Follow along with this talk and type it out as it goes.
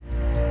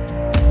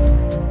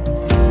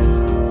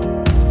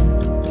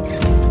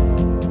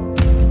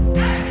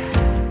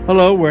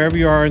Hello, wherever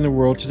you are in the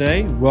world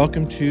today.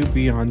 Welcome to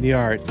Beyond the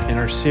Art and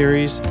our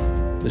series,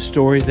 The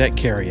Stories That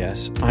Carry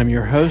Us. I'm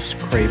your host,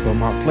 Craig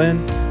Beaumont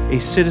Flynn, a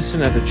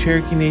citizen of the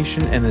Cherokee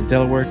Nation and the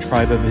Delaware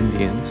Tribe of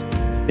Indians.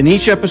 In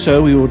each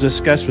episode, we will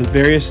discuss with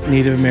various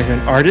Native American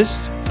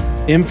artists,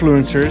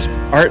 influencers,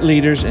 art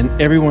leaders, and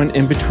everyone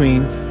in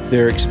between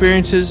their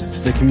experiences,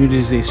 the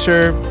communities they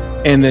serve,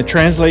 and the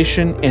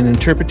translation and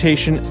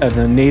interpretation of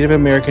the Native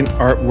American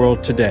art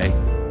world today.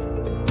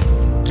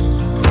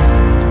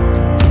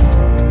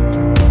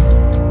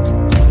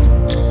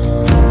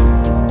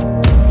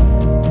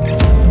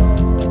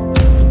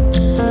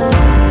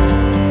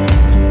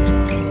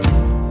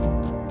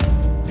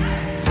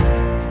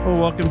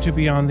 Welcome to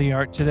Beyond the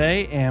Art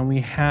today, and we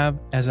have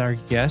as our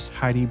guest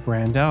Heidi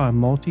Brandow, a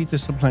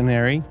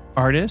multidisciplinary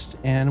artist,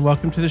 and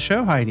welcome to the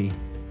show, Heidi.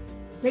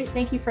 Great,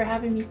 thank you for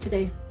having me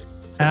today.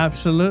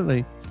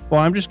 Absolutely.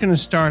 Well, I'm just going to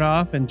start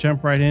off and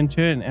jump right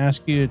into it and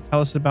ask you to tell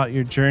us about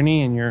your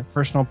journey and your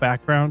personal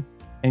background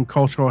and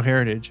cultural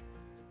heritage.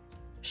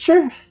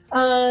 Sure.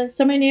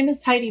 So my name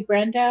is Heidi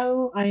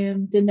Brandow. I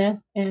am Diné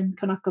and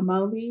Kanaka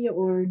Maoli,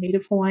 or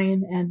Native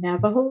Hawaiian and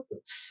Navajo.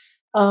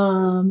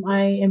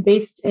 I am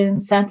based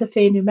in Santa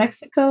Fe, New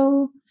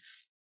Mexico,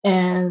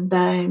 and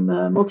I'm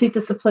a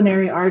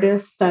multidisciplinary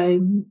artist. I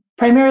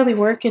primarily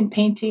work in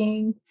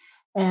painting,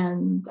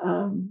 and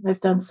I've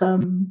done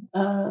some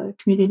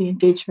community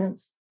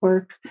engagements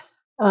work.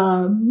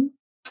 And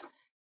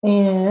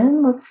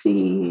let's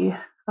see,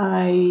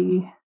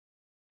 I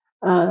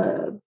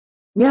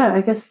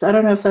guess I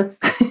don't know if that's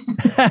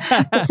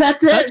if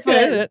that's it. That's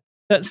good.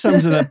 That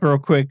sums it up real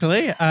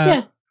quickly.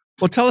 Yeah.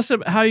 Well, tell us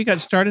about how you got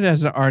started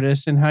as an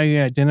artist and how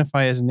you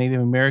identify as a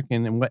Native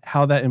American and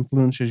how that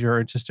influences your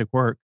artistic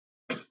work.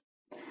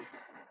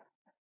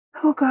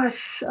 Oh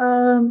gosh.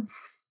 So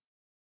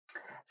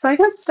I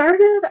got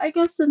started, I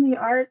guess, in the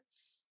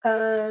arts.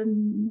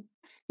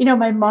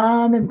 My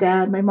mom and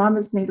dad. My mom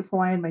is Native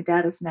Hawaiian. My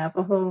dad is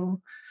Navajo.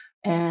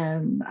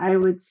 And I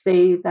would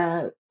say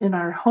that in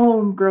our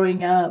home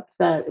growing up,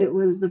 that it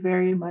was a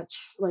very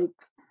much like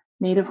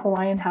Native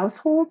Hawaiian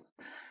household.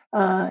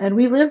 And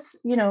we lived,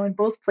 in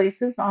both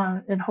places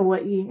in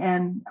Hawaii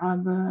and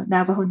on the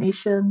Navajo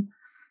Nation.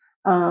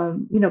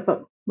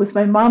 But with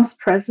my mom's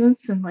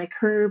presence and like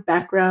her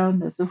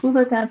background as a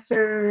hula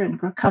dancer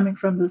and coming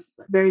from this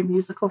very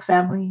musical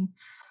family,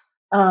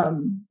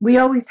 we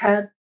always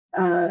had,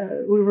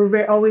 we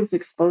were always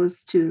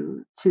exposed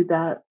to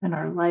that in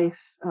our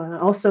life.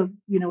 Also,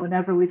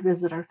 whenever we'd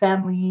visit our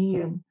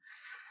family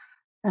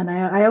and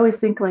I always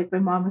think like my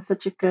mom was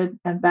such a good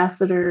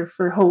ambassador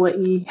for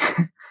Hawaii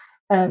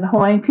and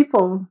Hawaiian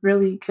people,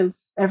 really,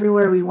 because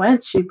everywhere we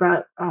went, she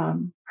brought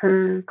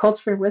her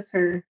culture with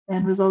her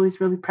and was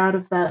always really proud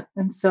of that.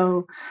 And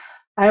so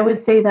I would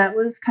say that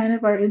was kind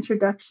of our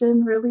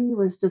introduction, really,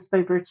 was just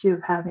by virtue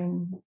of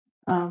having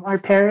our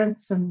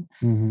parents and,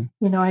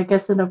 I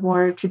guess in a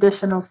more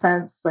traditional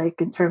sense,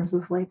 like in terms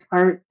of like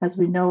art as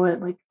we know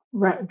it, like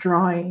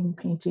drawing,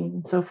 painting,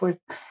 and so forth.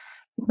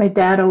 My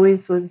dad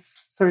always was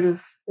sort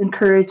of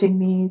encouraging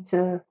me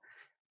to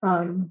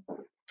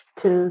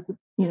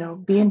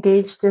be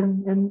engaged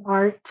in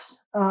art.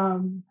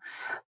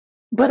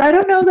 But I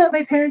don't know that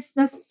my parents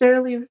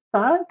necessarily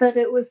thought that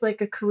it was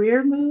like a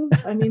career move.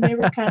 I mean, they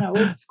were kind of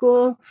old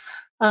school.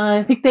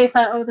 I think they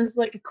thought, oh, this is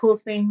like a cool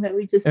thing that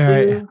we just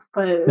do,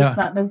 but it's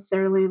not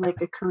necessarily like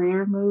a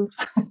career move.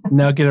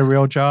 Now get a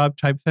real job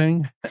type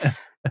thing.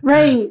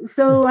 Right.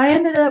 So I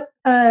ended up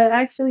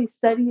actually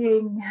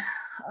studying,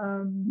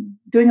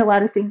 doing a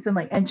lot of things in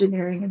like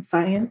engineering and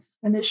science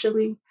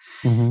initially,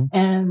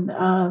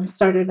 and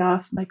started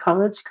off my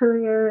college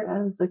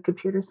career as a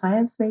computer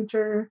science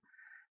major,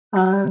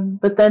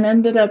 but then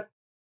ended up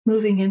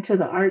moving into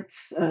the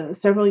arts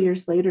several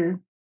years later.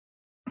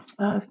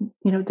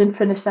 Didn't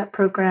finish that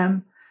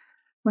program.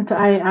 Went to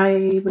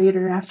II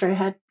later after I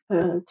had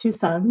two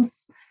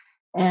sons.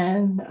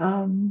 And,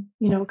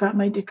 got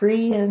my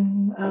degree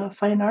in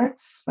fine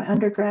arts, my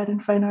undergrad in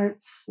fine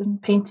arts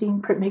and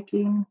painting,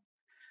 printmaking,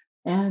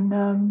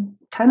 and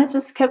kind of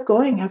just kept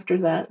going after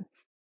that.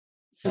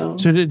 So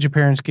did your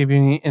parents give you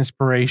any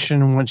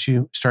inspiration once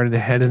you started to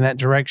head in that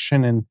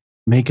direction and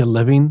make a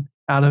living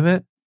out of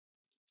it?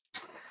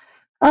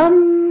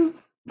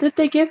 Did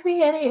they give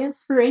me any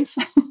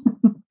inspiration?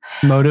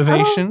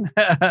 Motivation?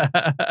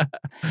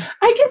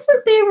 I guess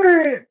that they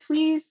were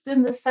pleased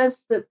in the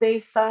sense that they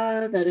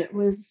saw that it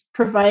was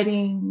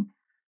providing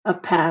a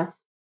path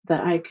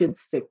that I could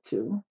stick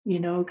to,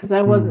 because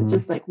I wasn't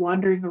just like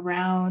wandering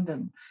around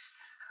and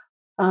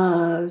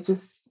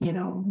just,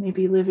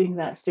 maybe living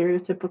that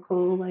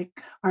stereotypical like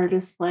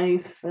artist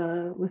life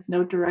with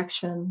no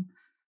direction,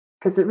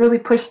 because it really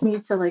pushed me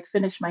to like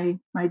finish my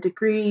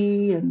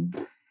degree and,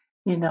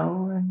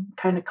 and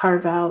kind of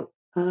carve out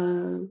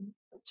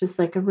just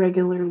like a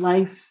regular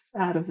life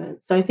out of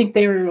it. So I think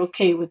they were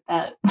okay with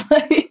that,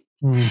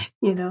 and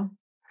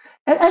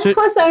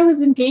plus I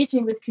was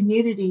engaging with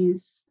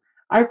communities,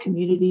 our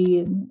community.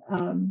 And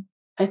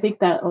I think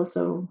that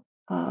also,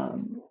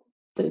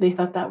 they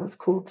thought that was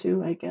cool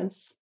too, I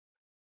guess.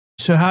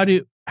 So how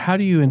do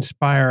you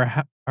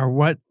inspire or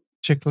what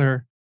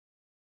particular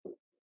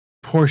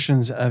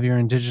portions of your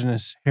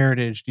Indigenous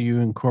heritage do you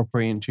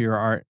incorporate into your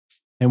art?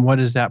 And what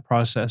is that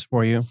process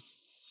for you?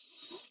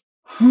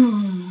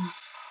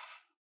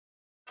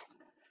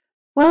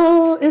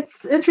 Well,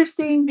 it's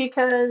interesting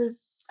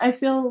because I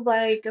feel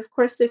like, of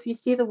course, if you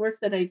see the work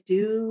that I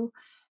do,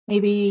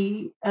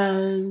 maybe,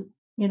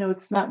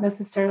 it's not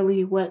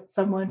necessarily what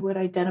someone would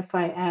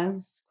identify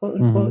as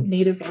quote unquote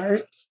native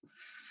art.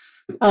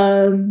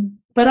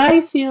 But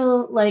I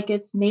feel like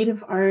it's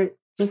native art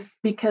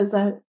just because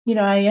I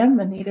am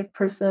a native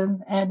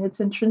person and it's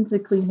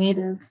intrinsically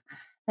native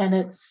and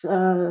it's,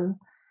 you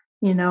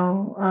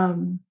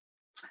know,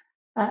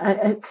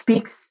 it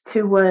speaks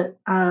to what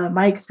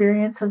my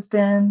experience has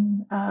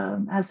been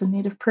as a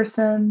Native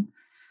person.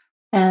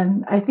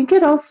 And I think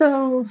it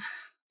also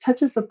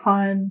touches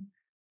upon,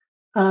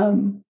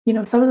 some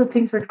of the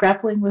things we're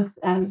grappling with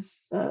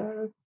as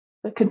the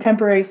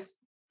contemporary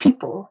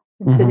people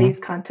in today's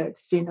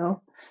context.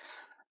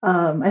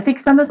 I think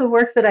some of the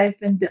work that I've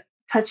been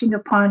touching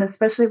upon,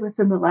 especially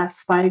within the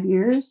last 5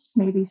 years,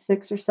 maybe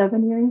 6 or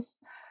 7 years,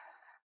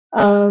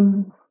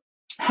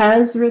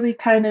 has really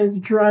kind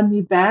of drawn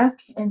me back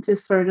into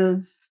sort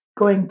of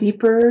going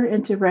deeper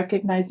into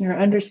recognizing or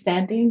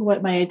understanding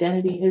what my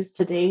identity is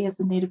today as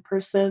a Native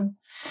person.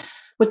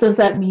 What does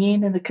that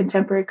mean in the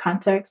contemporary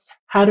context?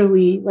 How do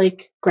we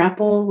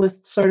grapple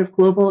with sort of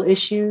global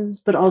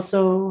issues, but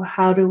also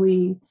how do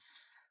we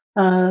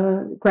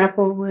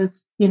grapple with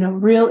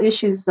real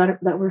issues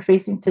that we're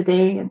facing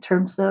today in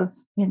terms of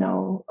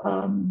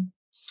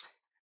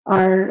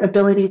our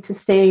ability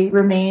to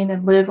remain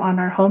and live on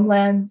our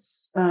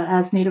homelands.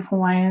 As Native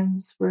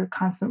Hawaiians, we're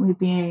constantly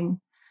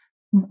being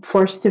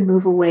forced to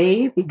move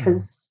away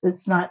because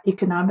it's not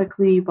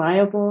economically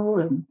viable,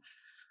 and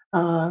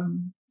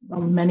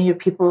many of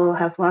people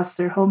have lost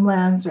their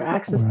homelands or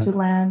access to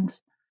land.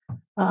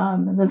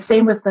 And then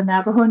same with the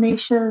Navajo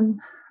Nation.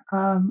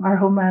 Our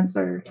homelands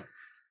are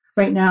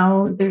right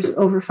now, there's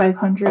over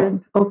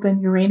 500 open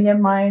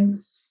uranium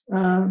mines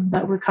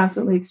that we're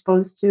constantly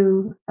exposed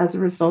to as a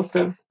result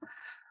of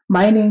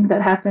mining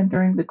that happened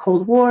during the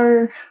Cold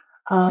War.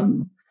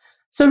 So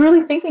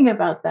really thinking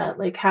about that,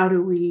 like how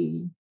do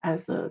we,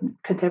 as a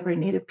contemporary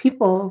Native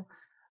people,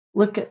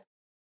 look at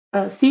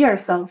see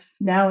ourselves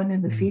now and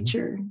in the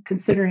future,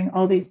 considering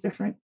all these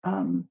different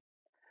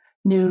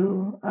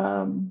new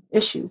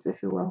issues,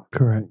 if you will.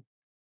 Correct.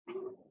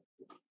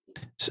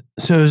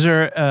 So is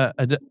there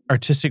an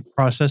artistic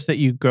process that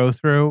you go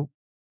through,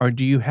 or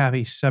do you have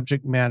a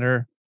subject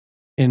matter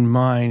in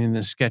mind and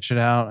then sketch it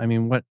out? I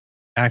mean, what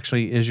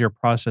actually is your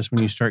process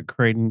when you start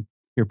creating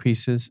your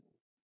pieces?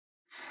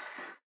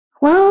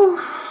 Well,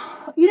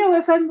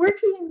 if I'm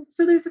working,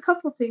 so there's a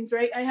couple things,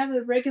 right? I have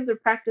a regular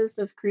practice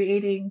of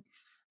creating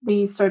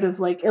these sort of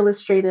like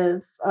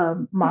illustrative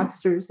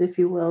monsters, if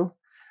you will,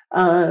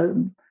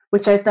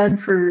 which I've done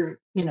for,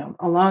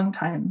 a long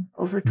time,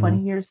 over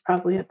 20 years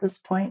probably at this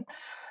point.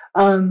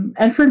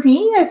 And for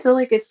me, I feel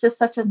like it's just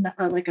such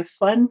a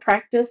fun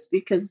practice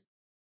because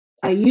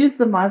I use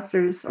the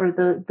monsters or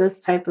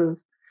this type of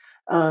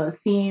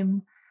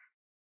theme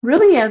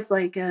really as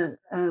like a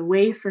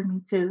way for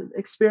me to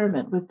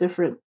experiment with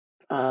different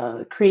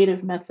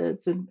creative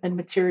methods and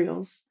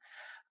materials.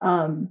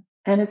 And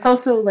it's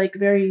also like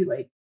very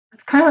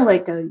it's kind of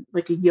like a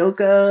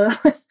yoga,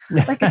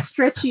 like a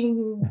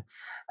stretching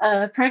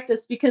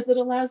practice because it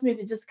allows me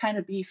to just kind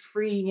of be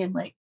free and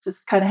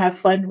just kind of have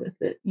fun with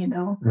it,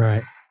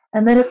 Right.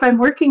 And then if I'm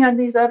working on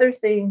these other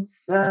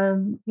things, I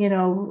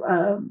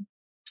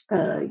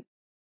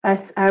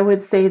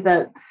would say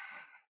that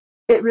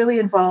it really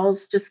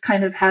involves just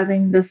kind of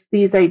having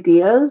these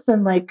ideas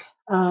and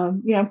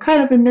I'm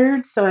kind of a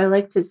nerd, so I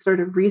like to sort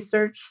of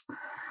research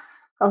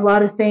a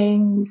lot of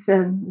things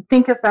and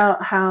think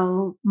about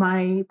how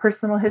my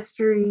personal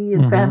history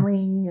and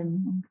family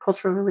and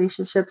cultural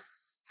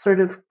relationships sort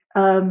of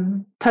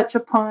touch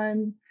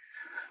upon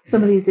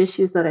some of these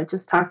issues that I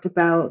just talked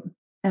about,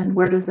 and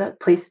where does that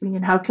place me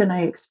and how can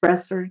I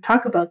express or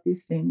talk about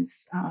these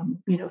things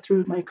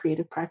through my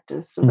creative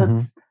practice. So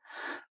that's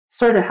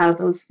sort of how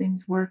those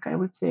things work, I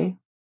would say.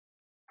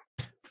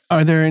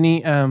 Are there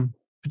any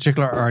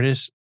particular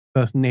artists,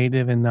 both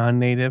native and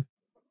non-native,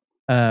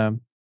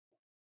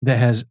 that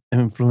has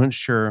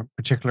influenced your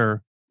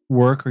particular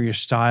work or your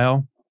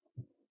style?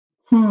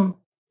 Yeah,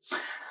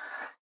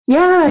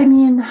 I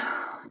mean,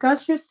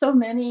 gosh, there's so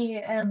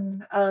many,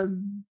 and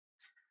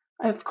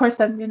of course,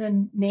 I'm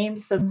gonna name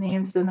some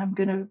names, and I'm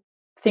gonna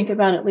think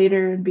about it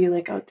later and be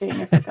like, oh dang,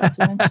 I forgot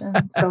to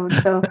mention so and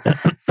so.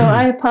 So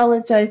I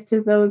apologize to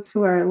those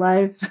who are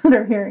alive that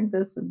are hearing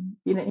this and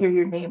you didn't hear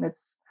your name.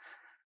 It's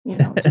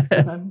just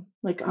because I'm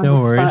on No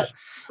the worries.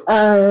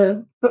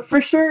 spot. But for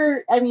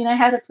sure, I mean, I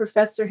had a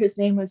professor. His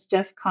name was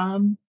Jeff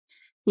Com.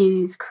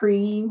 He's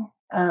Cree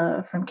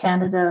from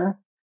Canada.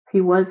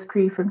 He was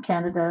Cree from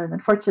Canada, and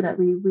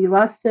unfortunately, we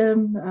lost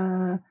him.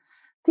 I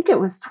think it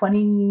was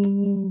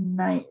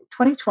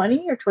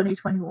 2020 or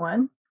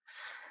 2021.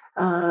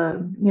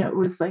 It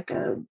was like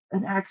an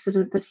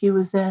accident that he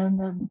was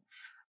in,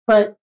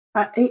 but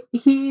I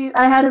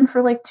had him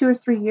for like 2 or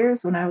 3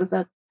 years when I was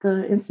at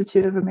the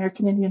Institute of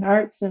American Indian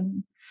Arts,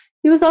 and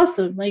he was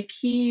awesome. Like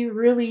he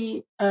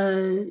really,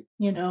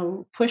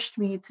 pushed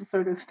me to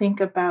sort of think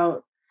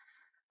about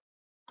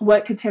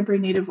what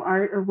contemporary Native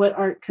art or what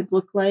art could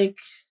look like.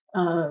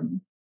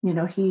 Um,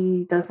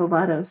 he does a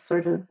lot of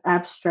sort of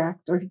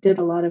abstract, or he did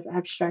a lot of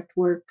abstract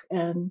work,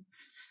 and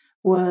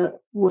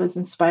what was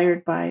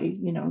inspired by,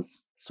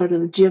 sort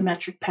of the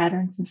geometric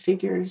patterns and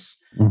figures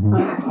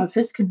of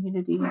his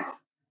community.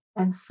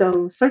 And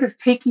so, sort of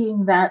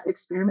taking that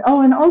experiment.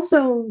 Oh, and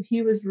also,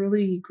 he was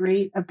really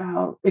great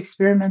about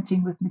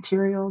experimenting with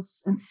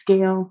materials and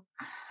scale.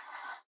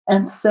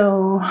 And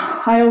so,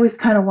 I always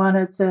kind of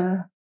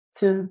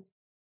to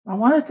I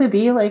wanted to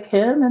be like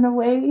him in a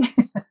way.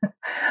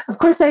 Of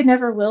course, I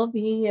never will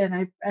be, and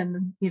I've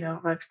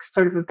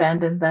sort of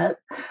abandoned that.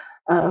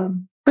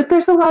 But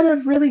there's a lot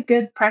of really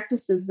good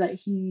practices that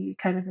he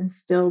kind of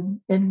instilled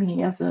in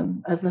me as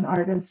an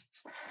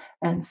artist,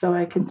 and so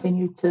I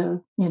continue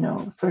to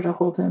sort of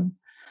hold him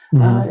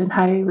in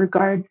high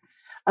regard.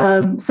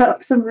 So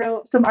some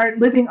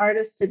living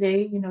artists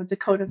today,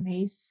 Dakota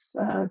Mace,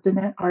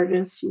 Diné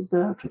artist. She's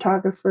a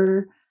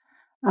photographer,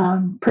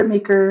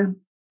 printmaker.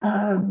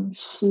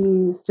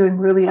 She's doing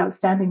really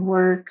outstanding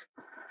work.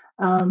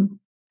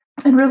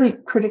 And really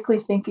critically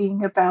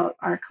thinking about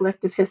our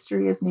collective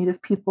history as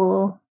Native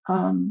people,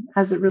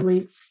 as it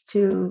relates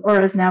to, or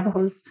as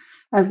Navajos,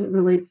 as it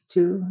relates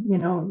to,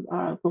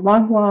 the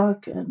Long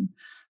Walk, and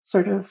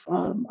sort of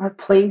our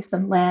place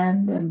and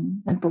land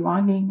and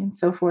belonging and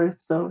so forth.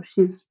 So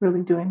she's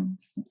really doing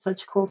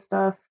such cool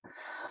stuff.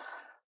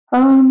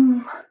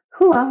 Who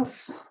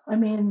else? I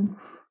mean,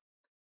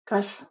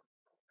 gosh,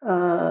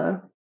 uh,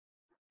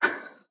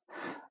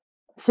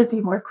 should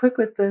be more quick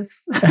with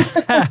this.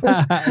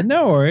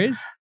 No worries.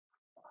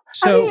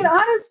 I mean,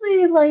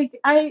 honestly, like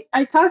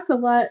I talk a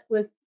lot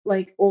with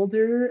like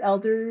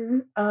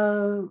elder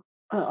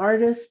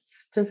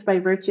artists, just by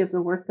virtue of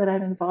the work that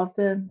I'm involved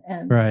in.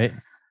 And right.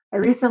 I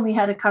recently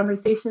had a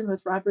conversation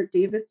with Robert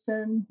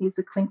Davidson. He's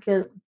a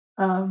Tlingit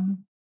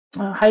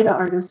Haida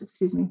artist,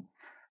 excuse me,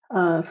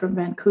 from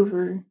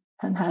Vancouver,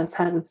 and has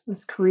had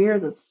this career,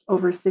 this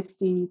over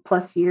 60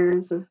 plus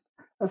years of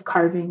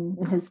carving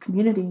in his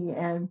community.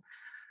 And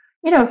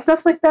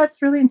stuff like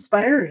that's really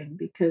inspiring,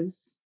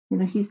 because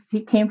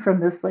he came from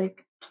this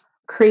like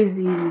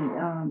crazy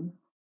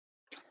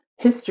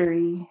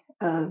history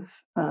of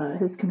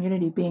his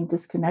community being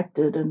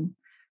disconnected, and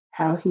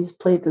how he's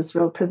played this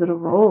real pivotal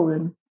role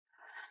in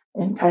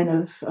kind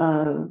of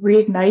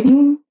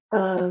reigniting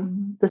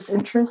this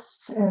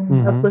interest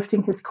and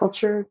uplifting his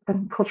culture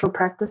and cultural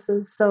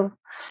practices. So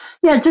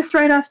yeah, just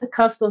right off the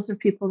cuff, those are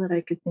people that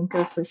I could think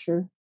of for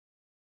sure.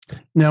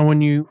 Now,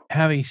 when you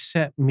have a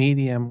set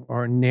medium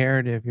or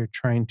narrative you're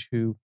trying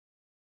to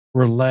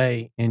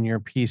relay in your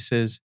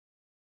pieces,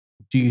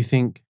 do you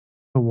think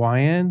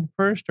Hawaiian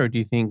first, or do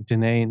you think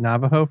Diné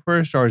Navajo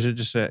first, or is it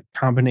just a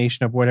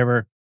combination of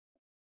whatever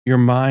your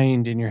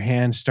mind and your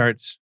hand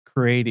starts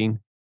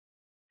creating?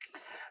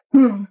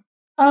 I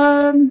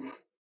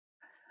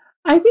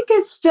think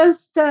it's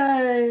just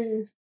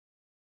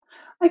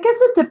I guess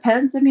it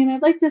depends. I mean,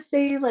 I'd like to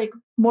say like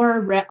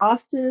more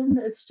often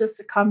it's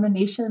just a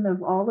combination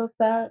of all of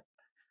that.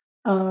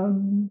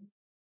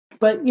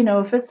 But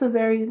if it's a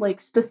very like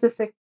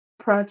specific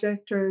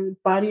project or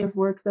body of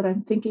work that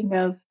I'm thinking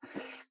of,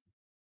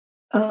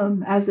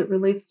 as it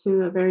relates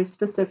to a very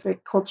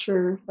specific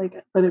culture,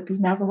 like whether it be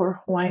Navajo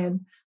or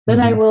Hawaiian,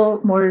 then I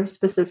will more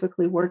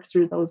specifically work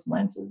through those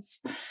lenses.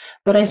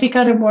 But I think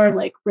on a more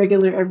like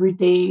regular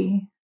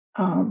everyday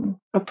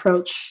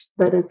approach,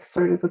 that it's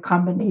sort of a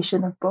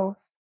combination of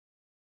both.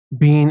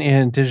 Being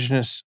an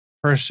Indigenous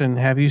person,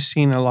 have you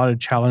seen a lot of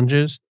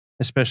challenges,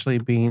 especially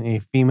being a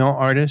female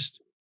artist?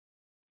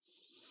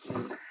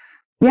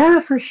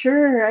 Yeah, for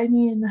sure. I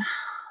mean,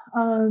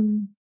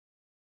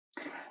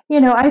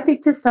 I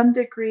think to some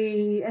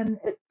degree, and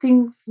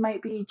things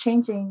might be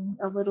changing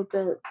a little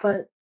bit,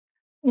 but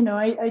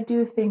I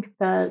do think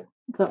that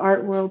the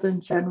art world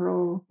in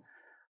general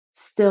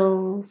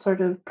still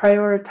sort of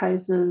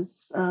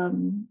prioritizes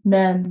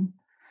men,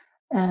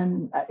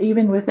 and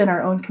even within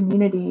our own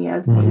community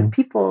as Native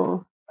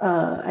people,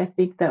 I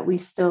think that we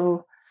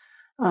still,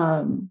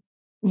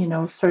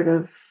 sort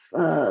of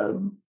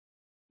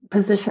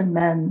position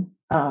men,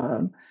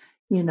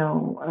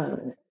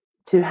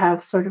 to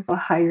have sort of a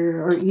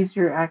higher or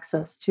easier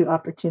access to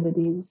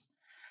opportunities,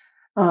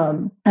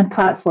 and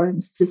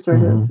platforms to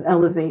sort of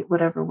elevate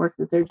whatever work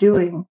that they're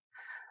doing.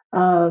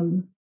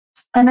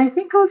 And I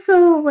think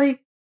also,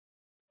 like,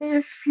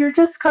 if you're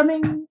just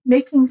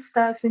making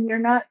stuff, and you're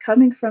not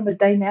coming from a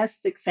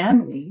dynastic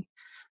family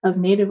of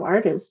Native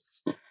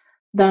artists,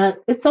 that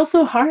it's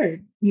also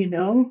hard,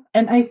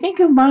 And I think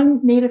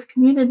among Native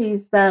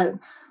communities that,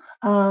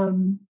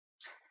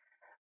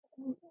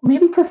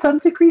 maybe to some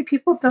degree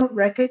people don't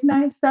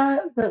recognize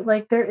that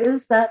like there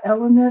is that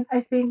element,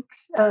 I think,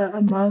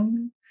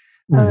 among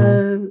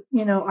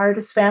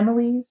artist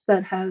families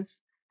that have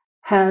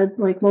had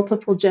like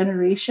multiple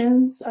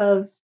generations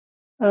of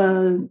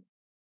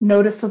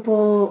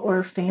noticeable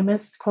or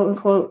famous, quote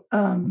unquote,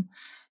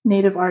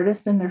 Native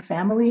artists in their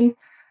family,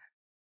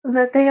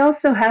 that they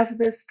also have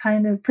this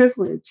kind of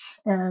privilege.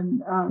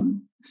 And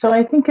so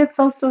I think it's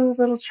also a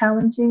little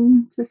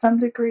challenging to some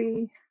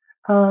degree.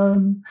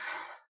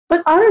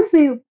 But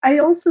honestly, I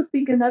also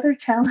think another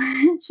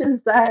challenge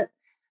is that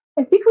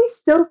I think we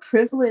still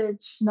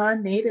privilege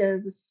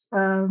non-natives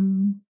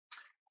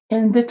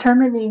in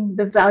determining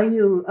the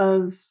value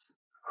of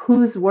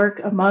whose work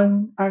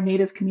among our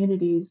native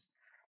communities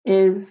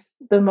is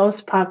the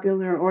most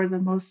popular or the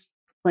most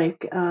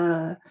like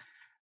um,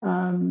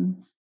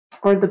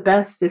 or the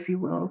best, if you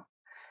will.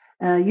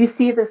 You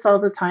see this all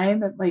the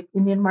time at like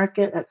Indian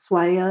Market at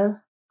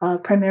Swaya.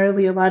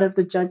 Primarily, a lot of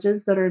the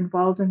judges that are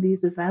involved in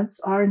these events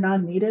are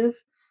non-native,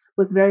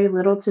 with very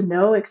little to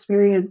no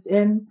experience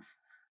in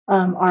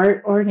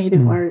art or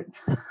native art,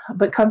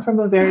 but come from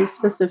a very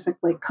specific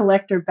like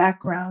collector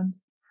background,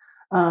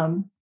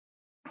 um,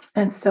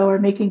 and so are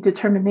making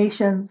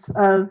determinations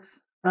of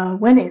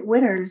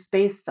winners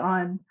based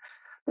on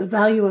the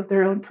value of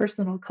their own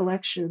personal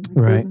collection.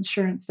 Like those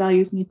insurance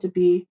values need to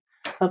be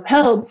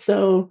upheld.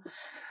 So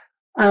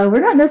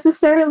we're not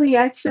necessarily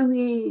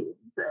actually,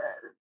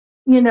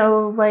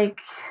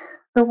 like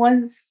the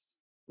ones,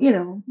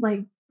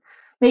 like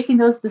making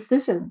those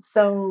decisions.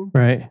 So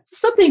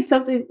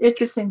something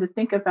interesting to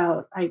think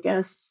about, I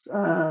guess,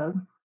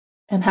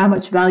 and how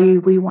much value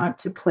we want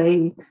to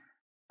play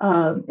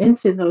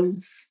into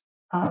those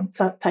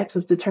types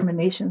of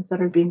determinations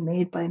that are being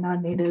made by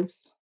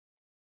non-natives.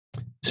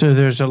 So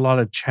there's a lot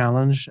of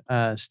challenge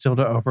still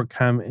to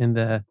overcome in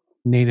the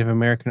Native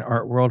American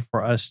art world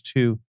for us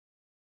to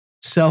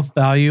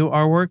self-value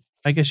our work,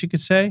 I guess you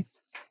could say.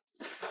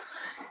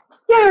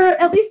 Yeah, or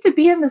at least to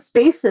be in the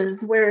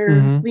spaces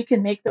where we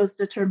can make those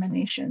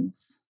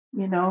determinations,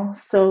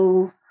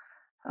 So,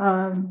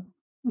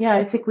 yeah,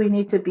 I think we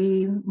need to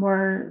be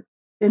more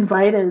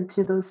invited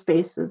to those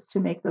spaces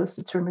to make those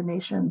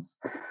determinations,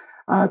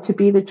 to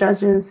be the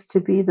judges, to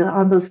be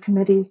on those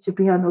committees, to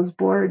be on those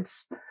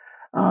boards,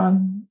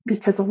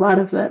 because a lot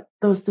of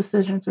those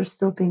decisions are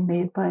still being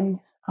made by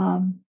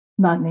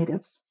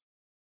non-natives.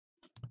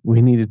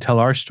 We need to tell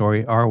our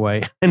story our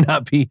way and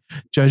not be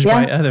judged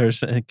by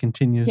others. It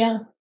continues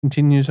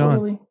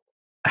totally. on.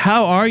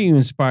 How are you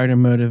inspired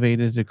and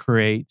motivated to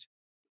create?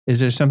 Is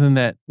there something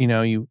that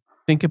you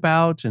think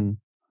about and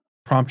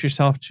prompt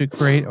yourself to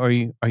create, or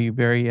are you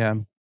very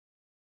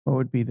what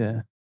would be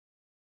the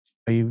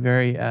are you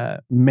very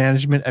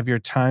management of your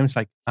time? It's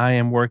like, I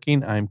am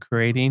working, I'm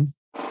creating.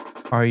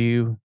 Are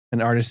you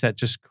an artist that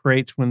just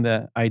creates when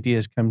the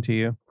ideas come to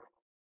you?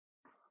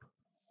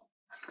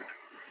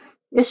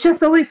 It's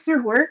just always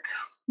through work.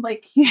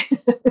 Like, it's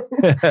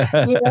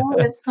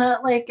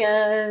not like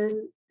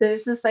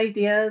there's this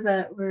idea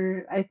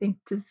that I think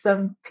to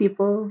some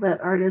people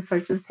that artists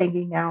are just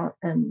hanging out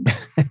and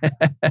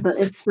the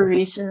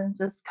inspiration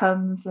just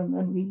comes and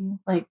then we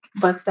like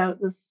bust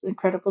out this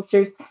incredible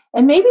series.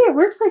 And maybe it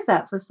works like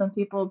that for some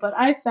people, but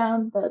I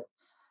found that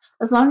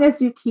as long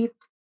as you keep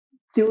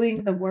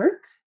doing the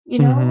work,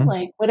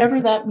 like whatever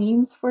that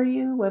means for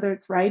you, whether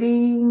it's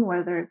writing,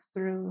 whether it's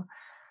through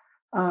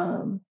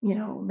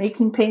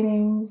making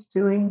paintings,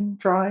 doing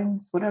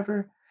drawings,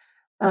 whatever,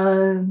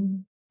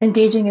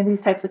 engaging in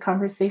these types of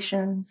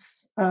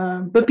conversations,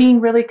 but being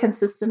really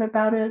consistent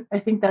about it. I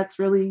think that's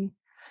really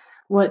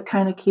what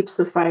kind of keeps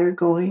the fire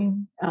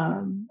going.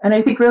 And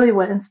I think really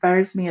what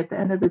inspires me at the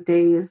end of the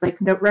day is like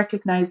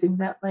recognizing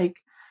that like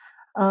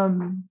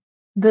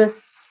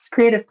this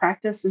creative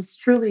practice is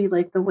truly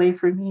like the way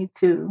for me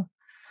to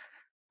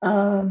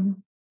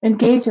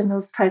engage in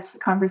those types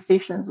of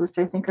conversations, which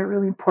I think are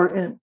really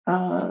important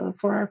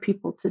for our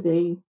people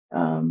today.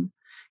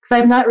 Because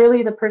I'm not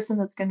really the person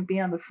that's going to be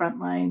on the front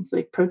lines,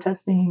 like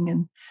protesting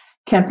and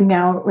camping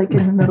out, like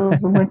in the middle of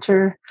the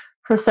winter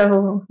for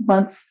several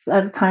months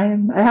at a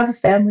time. I have a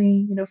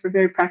family, for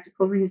very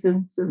practical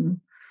reasons, and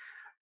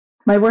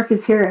my work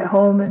is here at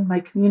home in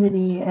my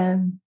community.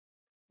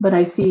 But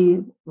I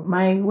see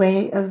my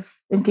way of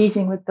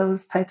engaging with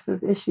those types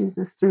of issues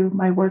is through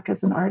my work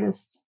as an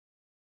artist.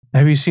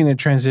 Have you seen a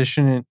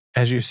transition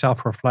as you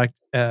self-reflect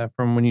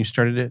from when you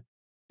started it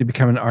to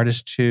become an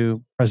artist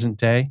to present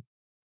day?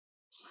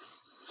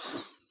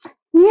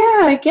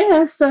 Yeah, I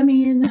guess. I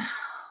mean,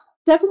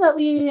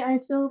 definitely I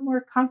feel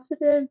more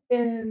confident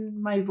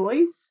in my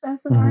voice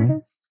as an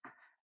artist.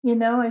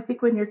 I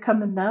think when you're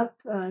coming up,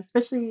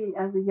 especially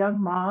as a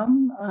young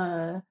mom,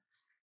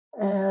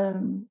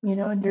 and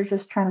you're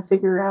just trying to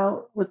figure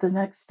out what the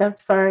next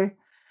steps are,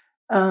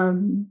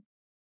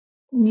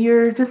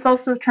 you're just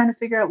also trying to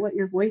figure out what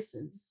your voice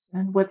is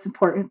and what's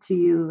important to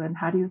you and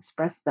how do you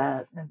express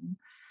that. And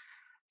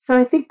so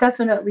I think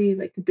definitely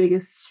like the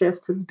biggest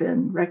shift has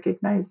been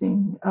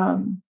recognizing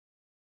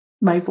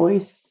my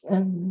voice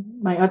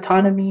and my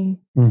autonomy,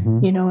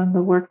 and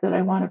the work that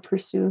I want to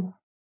pursue.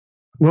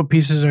 What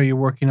pieces are you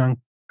working on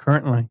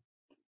currently?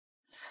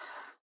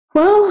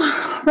 Well,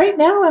 right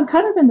now I'm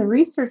kind of in the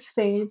research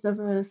phase of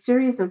a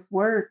series of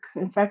work.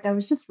 In fact, I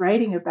was just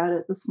writing about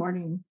it this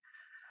morning.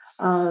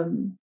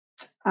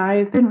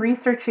 I've been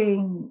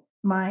researching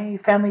my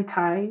family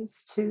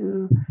ties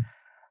to,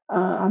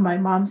 on my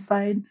mom's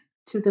side,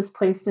 to this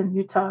place in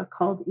Utah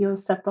called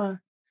Iosepa.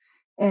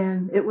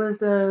 And it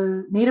was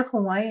a Native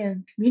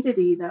Hawaiian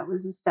community that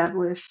was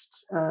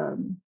established,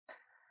 in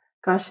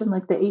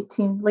like the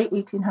late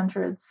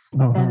 1800s.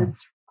 Oh, And wow.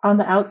 it's on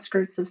the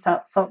outskirts of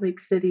Salt Lake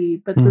City.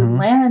 But the Mm-hmm.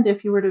 land,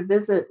 if you were to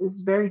visit,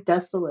 is very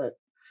desolate.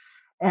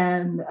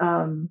 And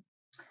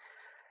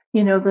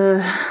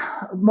the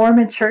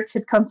Mormon church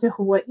had come to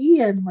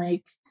Hawaii and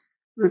like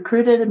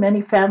recruited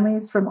many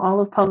families from all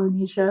of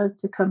Polynesia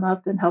to come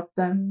up and help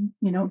them,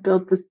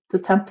 build the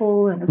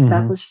temple and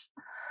Mm-hmm.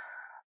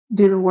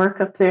 do the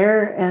work up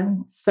there.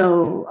 And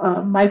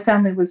so my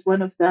family was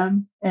one of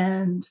them.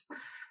 And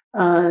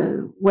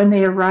when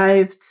they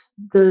arrived,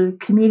 the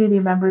community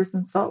members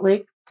in Salt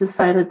Lake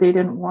decided they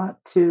didn't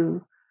want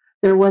to.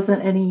 There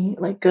wasn't any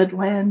like good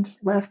land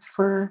left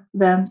for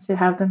them to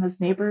have them as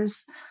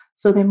neighbors,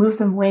 so they moved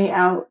them way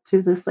out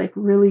to this like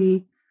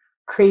really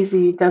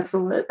crazy,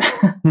 desolate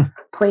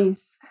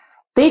place.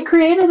 They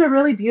created a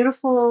really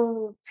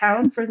beautiful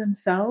town for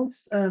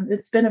themselves.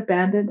 It's been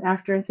abandoned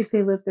after I think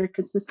they lived there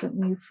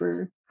consistently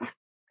for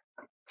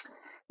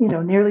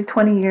nearly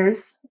 20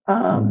 years.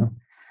 Wow.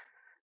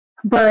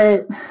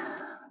 But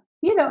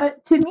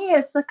to me,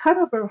 it's a kind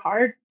of a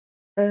hard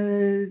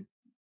uh,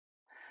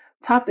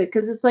 topic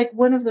because it's like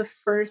one of the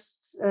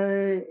first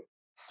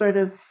sort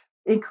of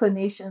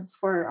inclinations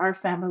for our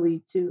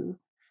family to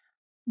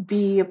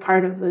be a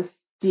part of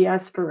this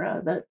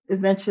diaspora that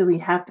eventually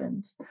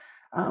happened.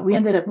 We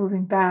ended up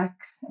moving back,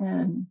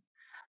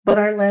 but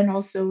our land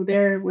also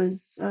there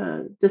was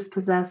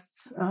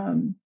dispossessed,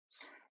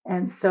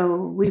 and so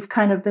we've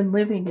kind of been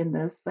living in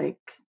this like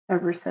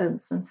ever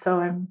since. And so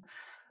I'm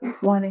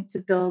wanting to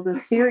build a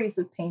series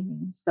of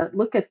paintings that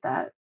look at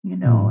that,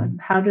 Mm-hmm.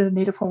 and how do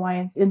Native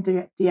Hawaiians in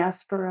the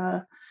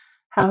diaspora,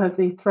 how have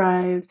they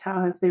thrived,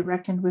 how have they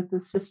reckoned with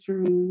this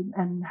history,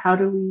 and how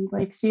do we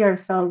like see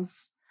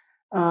ourselves,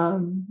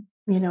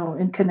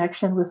 in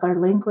connection with our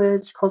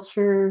language,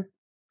 culture,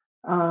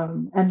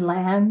 and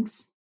land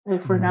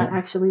if we're Right. not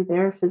actually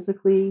there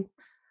physically.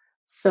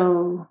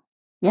 So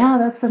yeah,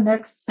 that's the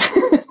next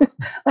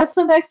that's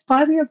the next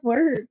body of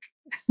work.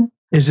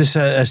 Is this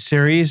a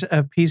series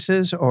of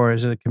pieces, or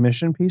is it a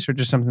commission piece, or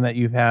just something that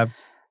you have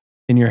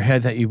in your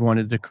head that you've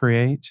wanted to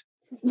create?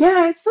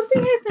 Yeah, it's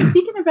something I've been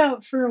thinking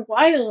about for a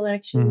while, Mm-hmm.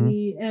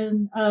 actually.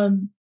 And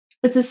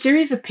it's a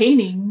series of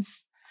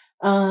paintings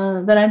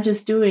that I'm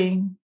just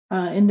doing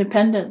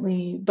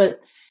independently.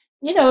 But,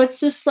 it's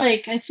just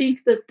like, I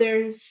think that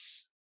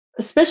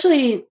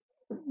especially,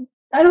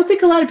 I don't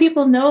think a lot of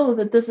people know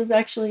that this is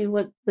actually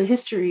what the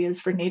history is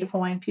for Native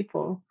Hawaiian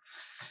people,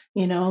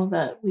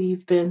 that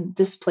we've been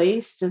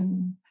displaced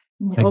and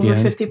over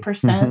Again.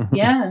 50%,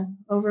 yeah,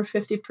 over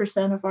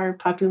 50% of our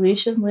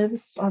population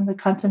lives on the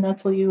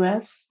continental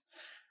US.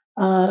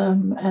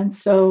 And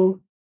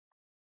so,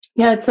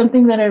 yeah, it's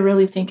something that I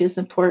really think is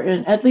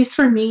important. At least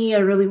for me, I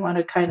really want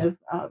to kind of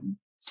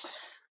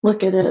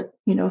look at it,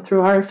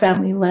 through our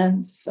family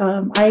lens.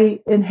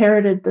 I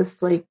inherited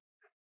this like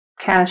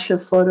cache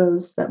of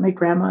photos that my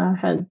grandma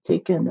had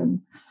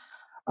taken,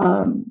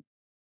 um,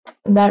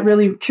 and that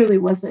really truly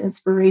was the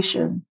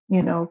inspiration,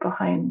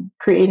 behind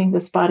creating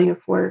this body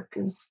of work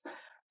is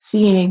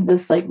seeing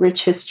this like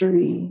rich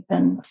history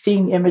and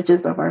seeing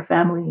images of our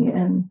family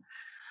and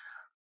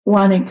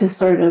wanting to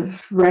sort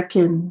of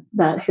reckon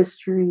that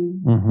history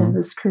Mm-hmm. in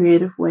this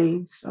creative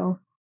way. So,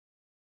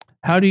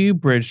 How do you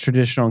bridge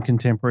traditional and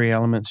contemporary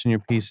elements in your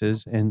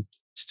pieces and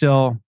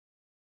still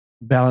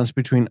balance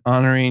between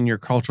honoring your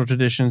cultural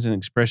traditions and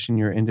expressing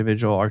your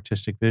individual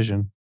artistic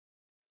vision?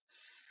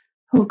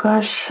 oh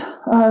gosh,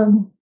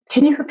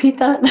 can you repeat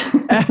that?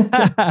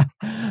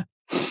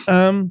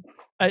 um,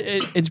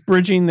 it's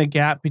bridging the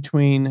gap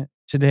between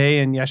today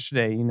and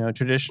yesterday.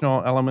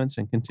 Traditional elements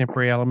and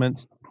contemporary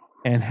elements,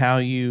 and how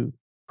you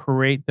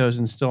create those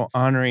and still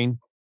honoring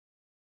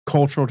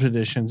cultural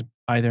traditions,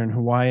 either in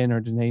Hawaiian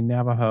or Diné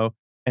Navajo,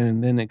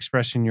 and then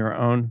expressing your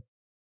own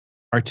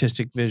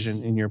artistic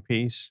vision in your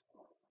piece.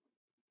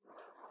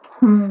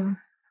 Hmm.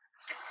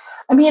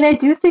 I mean, I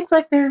do think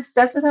like there's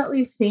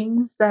definitely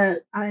things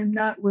that I'm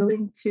not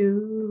willing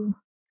to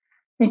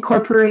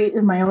incorporate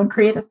in my own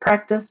creative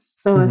practice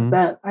so as Mm-hmm.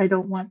 that I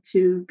don't want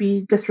to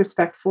be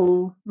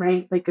disrespectful,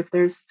 right? Like if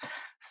there's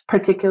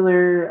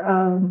particular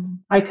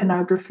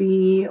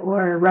iconography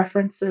or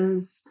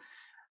references,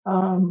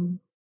 um,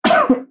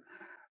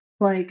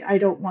 like I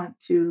don't want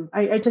to,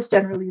 I just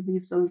generally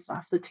leave those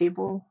off the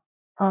table,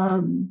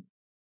 um,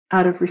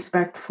 out of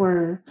respect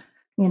for,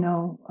 you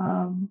know,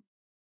 um,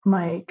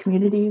 my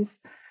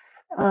communities.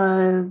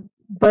 Uh,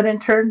 but in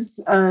terms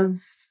of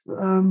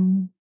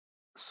um,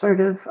 sort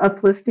of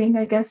uplifting,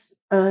 I guess,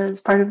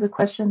 as part of the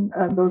question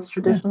of those Yeah.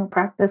 traditional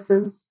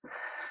practices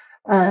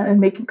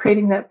and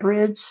creating that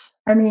bridge.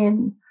 I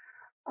mean,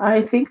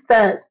 I think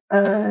that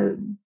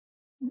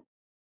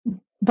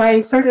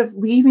by sort of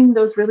leaving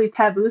those really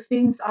taboo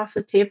things off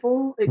the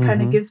table, it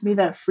kind of Mm-hmm. gives me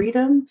that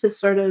freedom to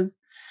sort of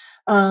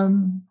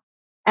um,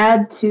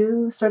 add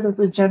to sort of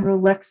the general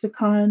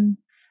lexicon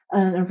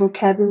a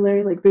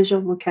vocabulary, like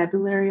visual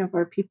vocabulary of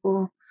our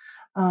people,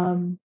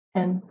 and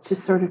to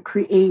sort of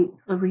create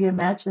or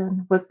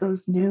reimagine what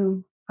those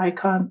new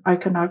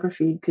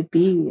iconography could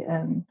be,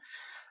 and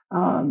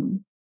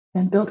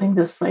building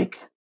this like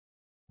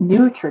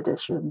new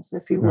traditions,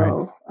 if you Right.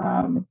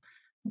 will.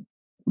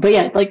 But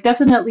yeah, like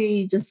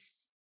definitely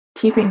just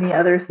keeping the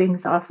other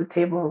things off the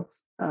table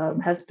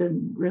has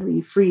been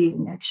really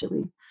freeing,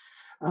 actually,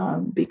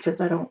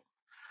 because I don't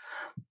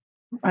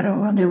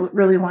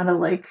really want to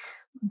like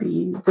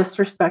be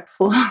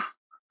disrespectful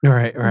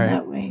Right. in Right.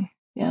 that way.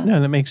 Yeah. No,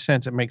 that makes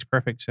sense. It makes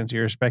perfect sense.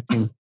 You're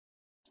respecting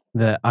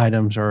the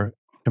items or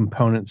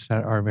components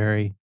that are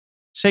very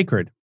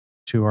sacred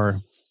to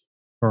our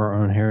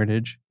own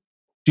heritage.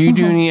 Do you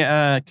do Mhm.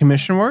 any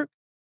commission work?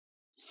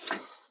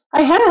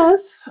 I have,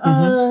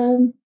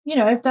 Mm-hmm.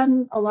 I've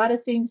done a lot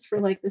of things for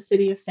like the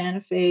city of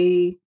Santa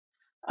Fe.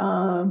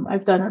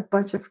 I've done a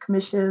bunch of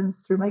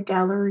commissions through my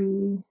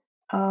gallery.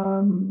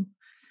 Um,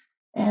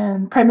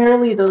 and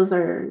primarily those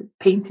are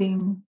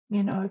painting.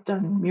 I've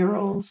done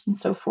murals and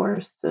so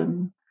forth,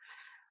 and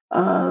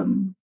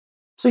um,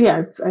 so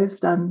yeah, I've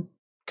done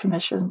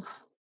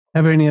commissions.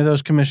 Have any of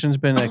those commissions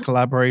been a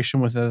collaboration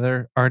with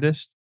other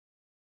artists?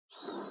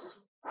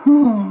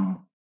 Hmm,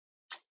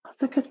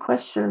 that's a good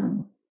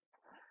question.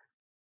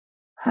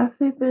 Have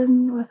they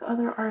been with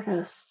other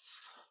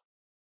artists?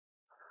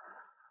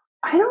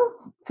 I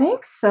don't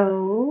think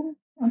so.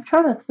 I'm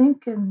trying to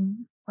think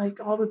in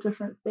like all the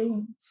different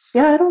things.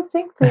 Yeah, I don't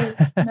think they've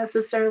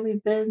necessarily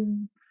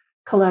been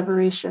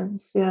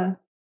collaborations. Yeah.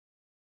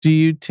 Do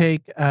you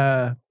take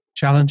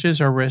challenges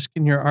or risk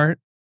in your art?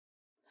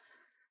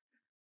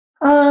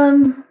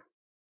 Um,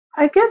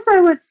 I guess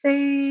I would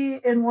say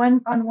on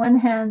one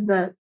hand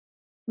that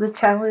the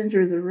challenge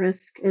or the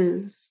risk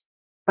is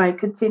by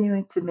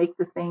continuing to make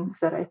the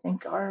things that I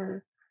think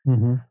are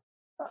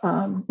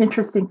Mm-hmm.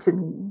 interesting to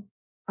me,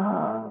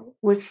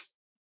 which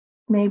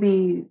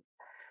maybe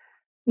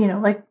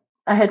like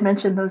I had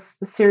mentioned the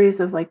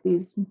series of like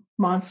these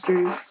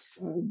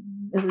monsters,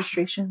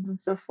 illustrations and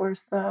so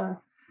forth. I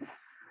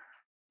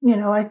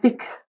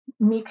think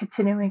me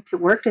continuing to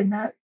work in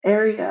that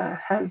area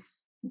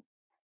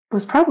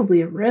was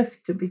probably a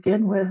risk to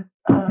begin with.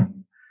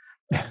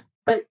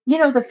 But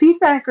the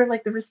feedback or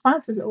like the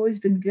response has always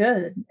been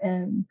good,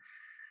 and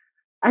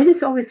I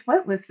just always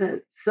went with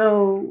it.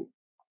 So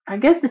I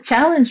guess the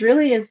challenge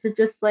really is to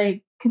just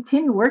like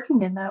continue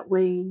working in that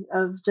way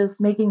of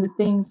just making the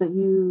things that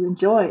you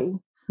enjoy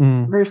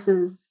Mm,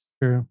 versus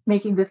true.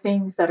 making the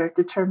things that are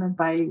determined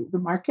by the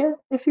market,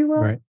 if you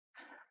will. Right.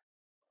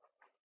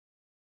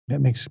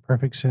 That makes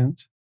perfect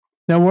sense.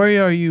 Now,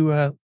 where are you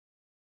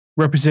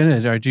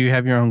represented, or do you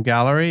have your own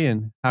gallery?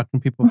 And how can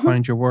people Mhm.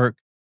 find your work?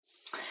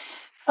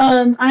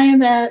 I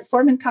am at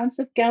Form and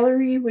Concept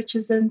Gallery, which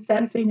is in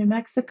Santa Fe, New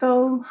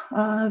Mexico.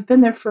 I've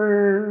been there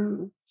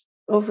for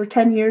over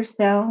 10 years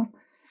now.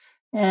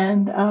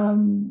 And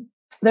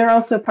they're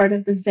also part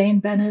of the Zane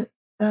Bennett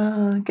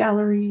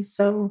Gallery.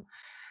 So,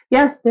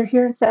 yeah, they're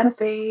here in Santa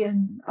Fe,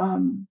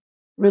 and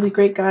really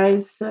great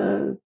guys.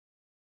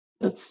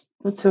 That's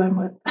who I'm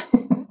with.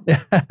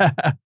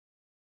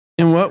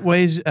 In what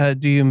ways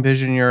do you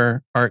envision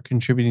your art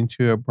contributing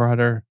to a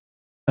broader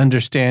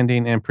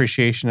understanding and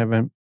appreciation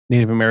of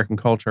Native American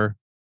culture,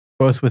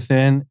 both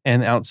within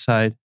and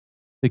outside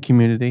the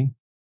community?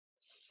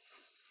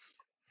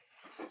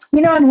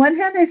 On one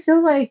hand, I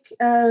feel like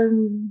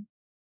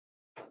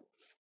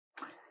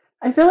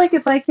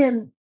if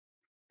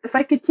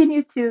I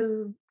continue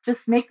to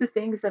just make the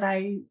things that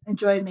I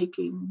enjoy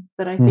making,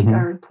 that I think Mm-hmm.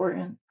 are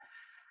important,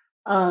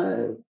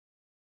 uh,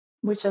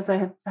 which, as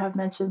I have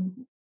mentioned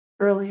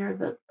earlier,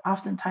 that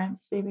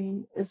oftentimes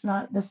maybe is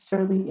not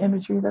necessarily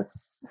imagery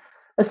that's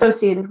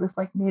associated with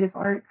like native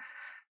art.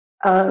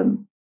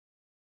 Um,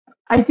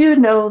 I do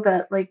know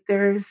that like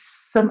there's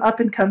some up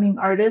and coming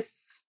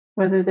artists,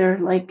 whether they're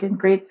like in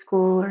grade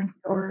school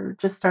or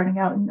just starting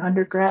out in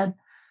undergrad,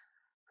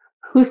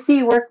 who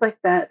see work like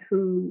that,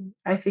 who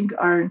I think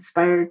are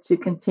inspired to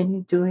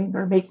continue doing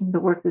or making the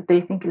work that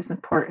they think is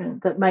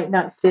important, that might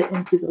not fit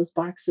into those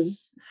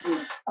boxes,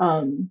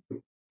 um,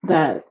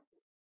 that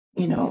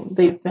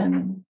they've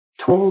been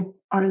told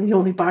are the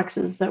only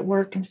boxes that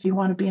work if you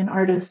want to be an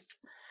artist.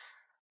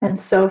 And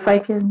so if I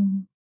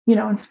can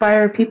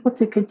inspire people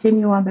to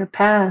continue on their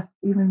path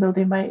even though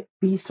they might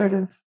be sort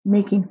of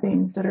making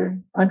things that are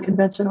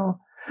unconventional,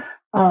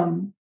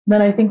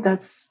 then I think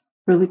that's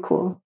really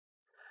cool.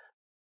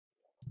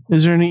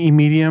 Is there any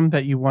medium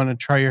that you want to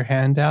try your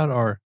hand out,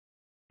 or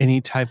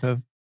any type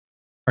of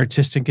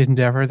artistic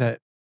endeavor that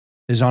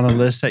is on a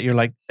list that you're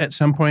like, at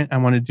some point, I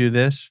want to do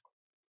this?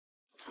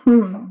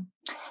 Hmm.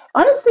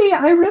 Honestly,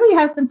 I really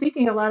have been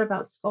thinking a lot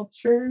about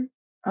sculpture.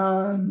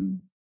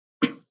 Um,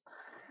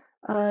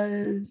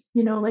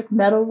 like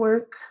metal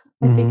work,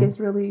 I think Mm-hmm. is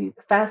really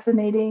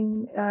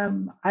fascinating.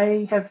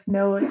 I have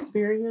no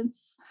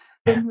experience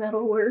in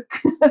metal work,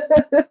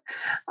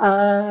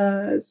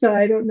 so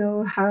I don't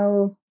know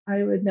how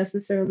I would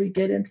necessarily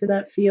get into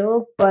that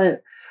field,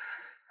 but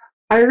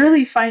I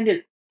really find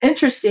it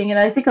interesting. And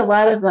I think a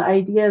lot of the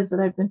ideas that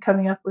I've been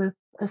coming up with,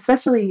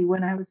 especially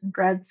when I was in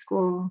grad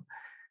school,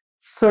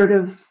 sort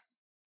of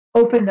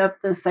opened up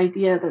this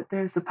idea that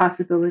there's a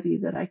possibility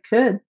that I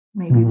could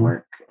maybe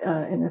work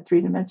in a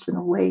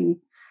three-dimensional way.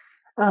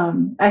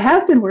 I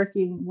have been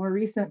working more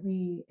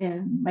recently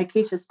in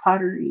micaceous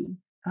pottery,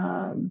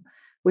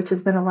 which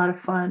has been a lot of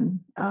fun.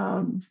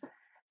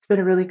 It's been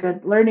a really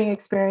good learning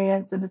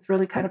experience, and it's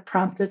really kind of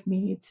prompted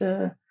me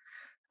to,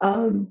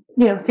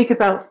 think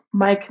about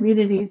my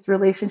community's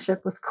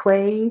relationship with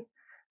clay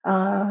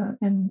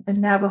in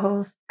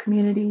Navajo's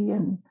community.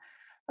 And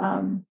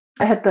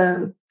I had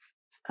the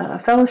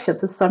fellowship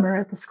this summer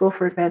at the School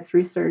for Advanced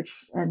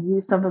Research and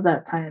used some of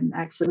that time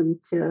actually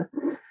to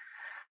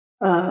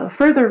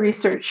further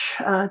research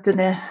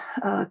Diné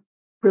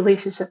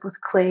relationship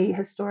with clay,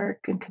 historic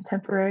and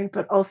contemporary,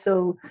 but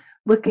also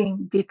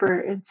looking deeper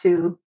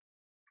into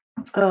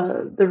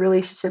the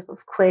relationship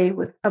of clay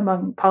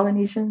among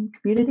Polynesian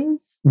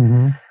communities.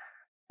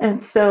 And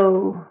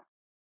so,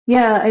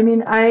 yeah, I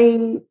mean,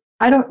 I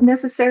don't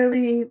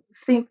necessarily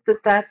think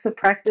that that's a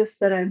practice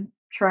that I'm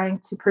trying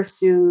to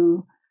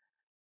pursue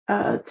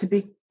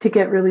to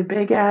get really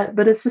big at,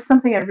 but it's just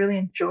something I really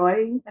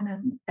enjoy,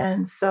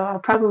 and so I'll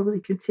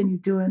probably continue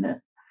doing it.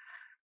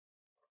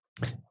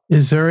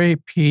 Is there a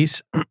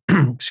piece,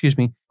 excuse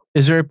me,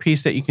 is there a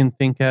piece that you can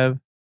think of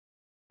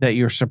that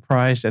you're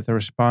surprised at the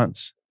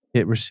response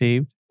it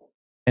received?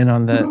 And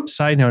on the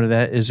side note of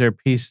that, is there a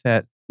piece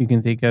that you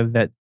can think of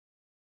that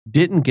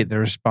didn't get the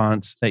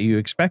response that you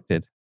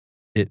expected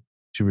it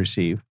to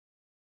receive?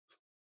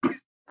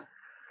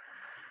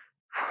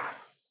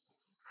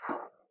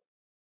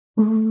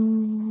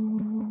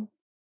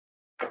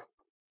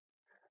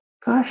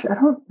 Gosh, I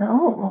don't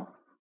know.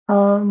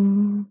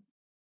 Now,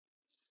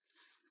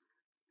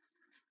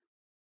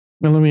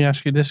 let me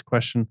ask you this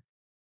question.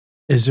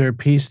 Is there a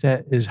piece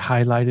that is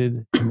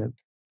highlighted in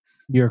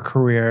your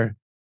career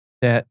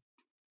that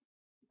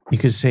you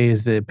could say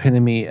is the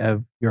epitome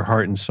of your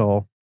heart and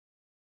soul?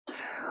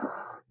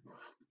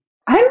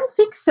 I don't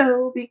think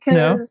so,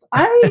 because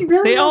I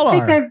really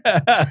don't think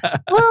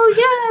well,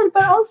 yeah,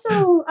 but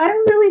also I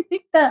don't really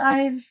think that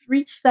I've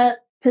reached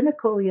that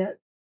pinnacle yet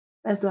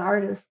as an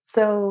artist.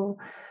 So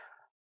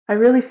I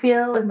really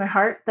feel in my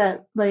heart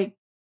that like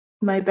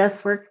my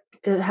best work,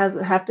 it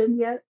hasn't happened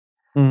yet.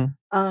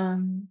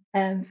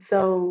 And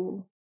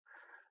so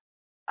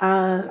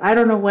I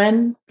don't know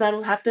when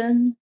that'll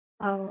happen.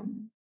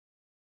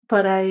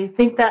 But I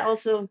think that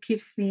also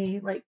keeps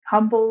me like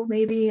humble,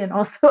 maybe, and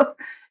also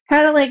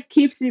kind of like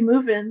keeps me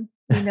moving,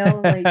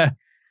 like,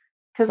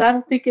 because I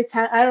don't think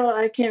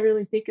I can't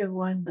really think of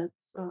one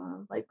that's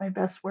like my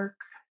best work,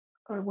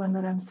 or one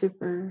that I'm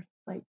super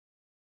like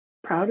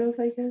proud of,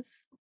 I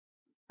guess.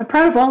 I'm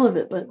proud of all of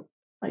it, but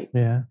like,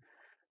 yeah,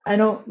 I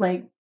don't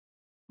like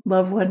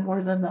love one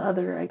more than the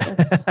other, I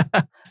guess.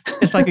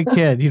 It's like a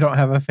kid. You don't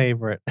have a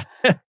favorite.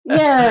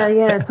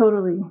 Yeah,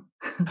 totally.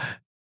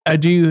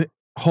 Do you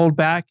hold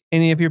back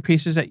any of your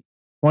pieces that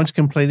once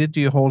completed?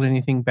 Do you hold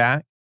anything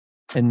back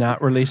and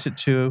not release it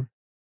to?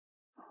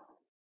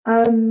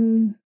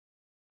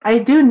 I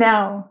do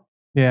now.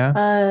 Yeah.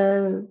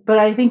 But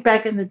I think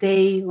back in the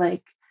day,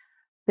 like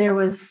there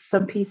was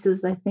some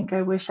pieces I think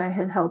I wish I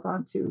had held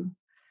on to,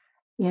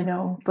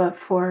 but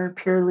for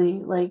purely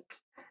like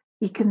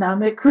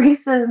economic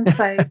reasons,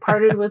 I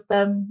parted with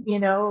them,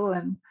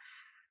 and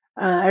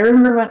I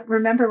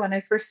remember when I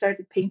first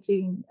started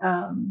painting,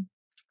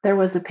 there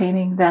was a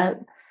painting that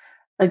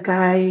a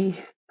guy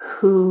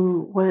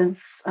who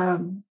was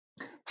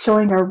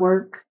showing our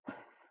work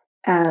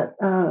at,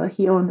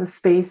 he owned the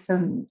space,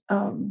 and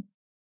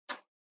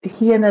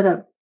he ended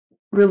up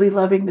really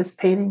loving this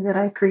painting that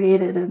I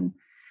created, and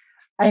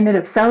I ended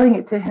up selling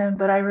it to him.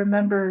 But I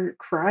remember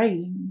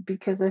crying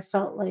because I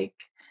felt like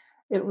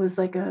it was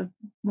like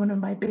one of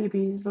my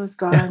babies was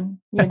gone,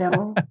 but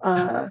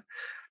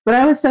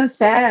I was so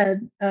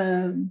sad.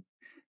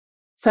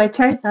 So I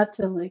tried not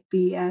to like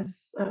be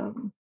as,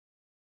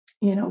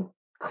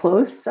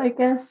 close, I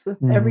guess, with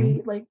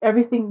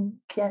everything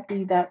can't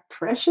be that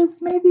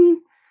precious, maybe.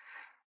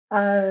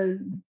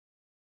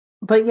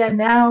 But yeah,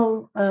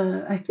 now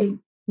I think,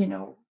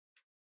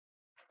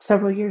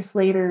 several years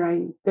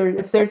later,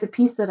 if there's a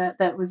piece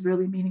that was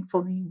really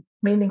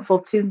meaningful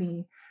to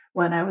me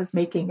when I was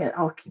making it,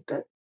 I'll keep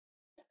it.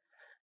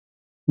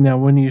 Now,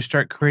 when you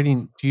start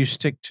creating, do you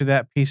stick to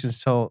that piece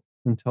until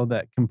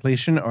that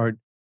completion, or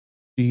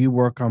do you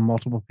work on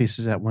multiple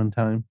pieces at one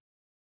time?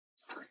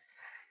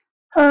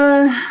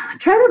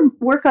 Try to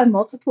work on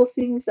multiple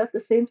things at the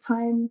same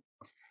time,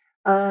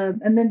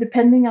 and then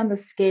depending on the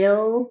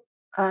scale,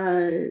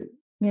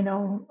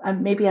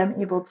 maybe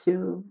I'm able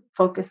to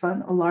focus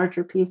on a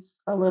larger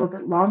piece a little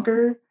bit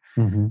longer,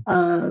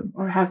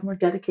 or have more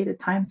dedicated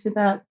time to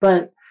that.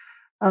 But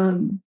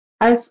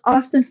I've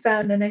often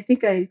found, and I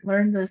think I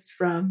learned this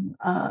from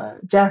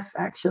Jeff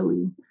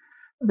actually,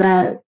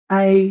 that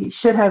I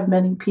should have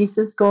many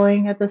pieces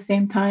going at the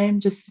same time,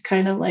 just to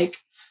kind of like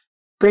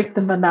break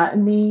the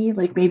monotony.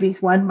 Like maybe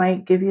one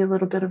might give you a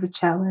little bit of a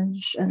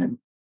challenge, and then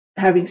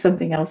having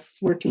something else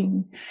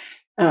working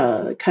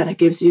kind of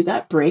gives you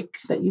that break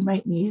that you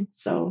might need.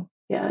 So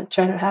yeah,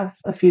 try to have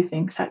a few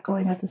things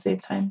going at the same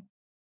time.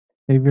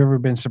 Have you ever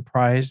been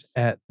surprised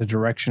at the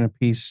direction a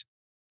piece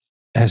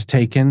has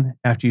taken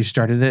after you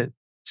started it?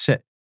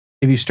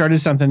 If you started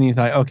something and you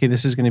thought, okay,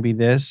 this is going to be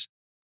this,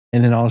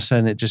 and then all of a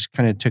sudden it just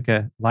kind of took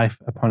a life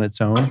upon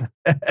its own?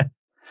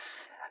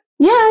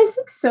 Yeah, I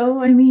think so.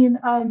 I mean,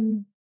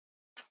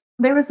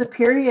 there was a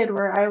period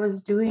where I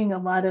was doing a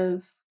lot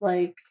of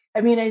like,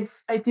 I mean,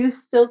 I do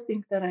still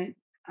think that I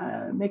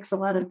mix a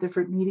lot of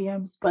different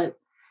mediums, but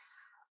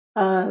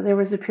there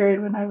was a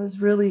period when I was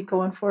really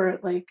going for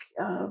it, like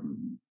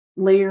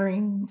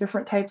layering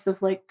different types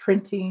of like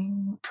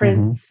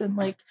prints and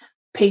like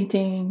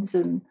paintings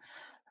and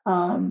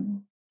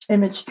um,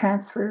 image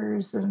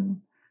transfers.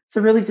 And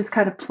so really just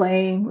kind of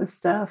playing with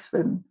stuff.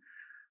 And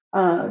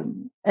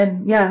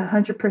yeah,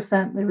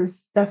 100%. There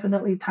was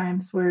definitely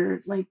times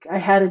where like I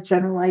had a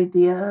general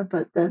idea,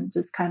 but then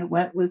just kind of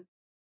went with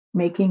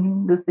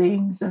making the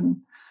things, and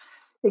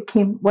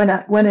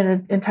went in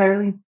an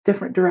entirely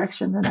different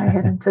direction than I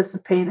had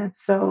anticipated.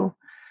 So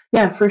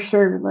yeah, for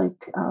sure,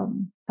 like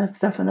that's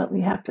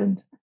definitely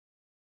happened.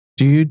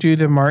 Do you do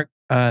the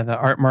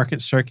art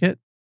market circuit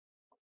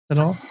at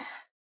all?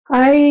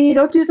 I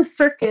don't do the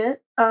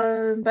circuit,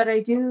 but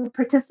I do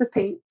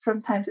participate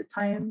from time to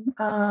time.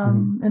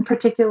 In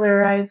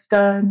particular, I've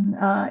done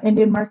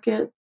Indian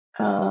market,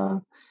 uh,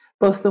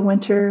 both the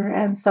winter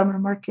and summer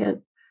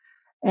market,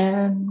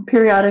 and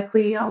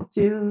periodically I'll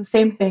do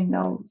same thing.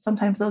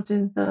 Sometimes I'll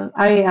do the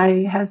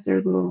I has their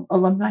little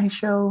alumni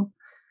show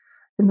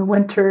in the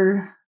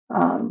winter,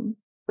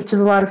 which is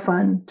a lot of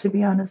fun, to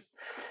be honest.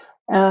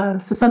 So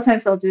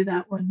sometimes I'll do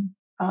that one.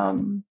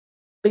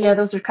 But yeah,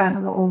 those are kind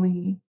of the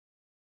only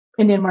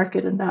Indian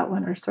market and that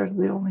one are sort of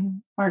the only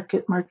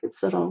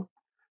markets that I'll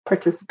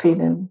participate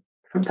in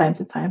from time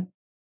to time.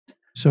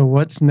 So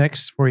what's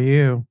next for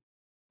you?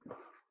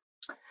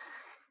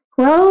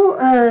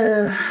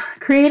 Well,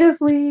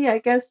 creatively, I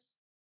guess,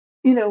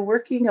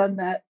 working on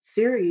that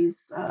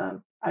series,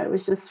 I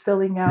was just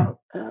filling out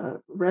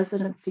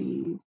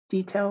residency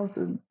details.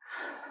 And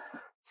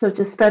so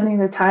just spending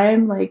the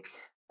time, like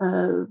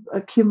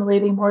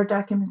accumulating more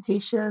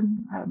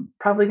documentation. I'm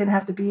probably going to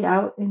have to be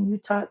out in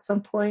Utah at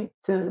some point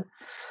to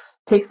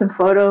take some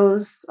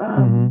photos.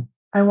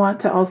 I want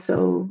to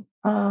also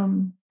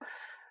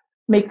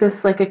make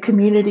this like a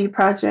community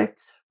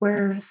project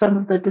where some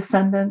of the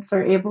descendants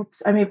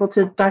I'm able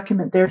to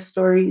document their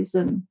stories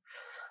and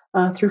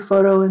through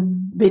photo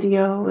and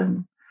video,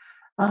 and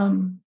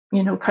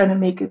kind of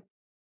make it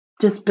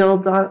just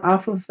build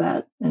off of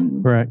that.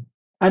 And Right.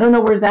 I don't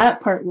know where that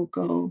part will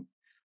go,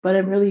 but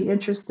I'm really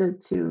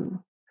interested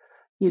to,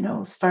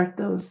 start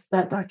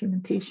that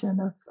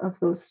documentation of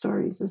those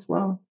stories as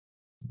well.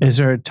 Is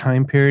there a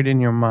time period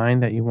in your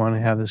mind that you want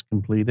to have this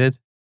completed?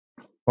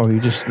 Or you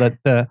just let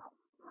the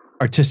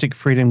artistic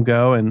freedom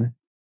go, and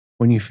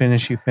when you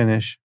finish, you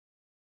finish?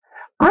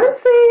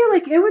 Honestly,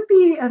 like it would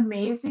be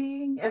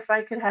amazing if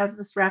I could have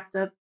this wrapped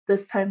up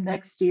this time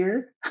next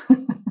year.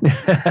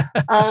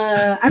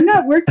 I'm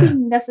not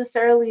working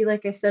necessarily,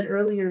 like I said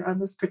earlier, on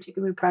this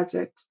particular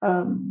project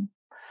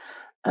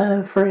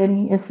for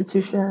any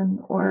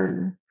institution,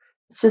 or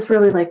it's just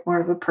really like more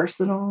of a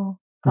personal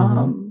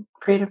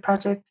creative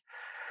project.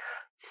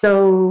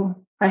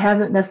 So I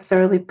haven't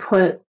necessarily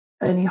put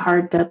any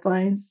hard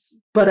deadlines,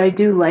 but I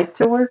do like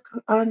to work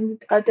on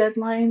a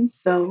deadline.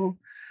 So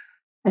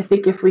I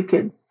think if we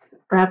could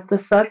wrap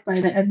this up by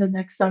the end of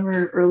next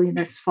summer, early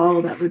next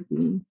fall, that would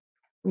be,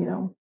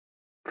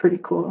 pretty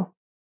cool.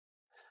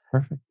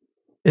 Perfect.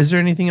 Is there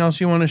anything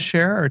else you want to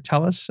share or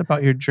tell us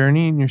about your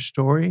journey and your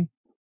story?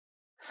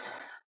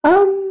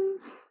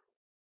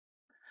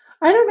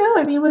 I don't know.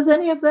 I mean, was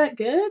any of that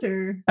good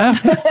or?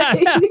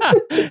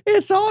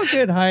 It's all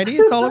good, Heidi.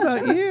 It's all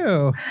about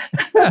you.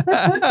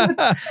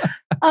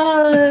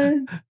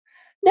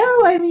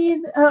 No, I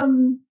mean,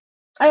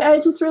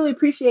 I just really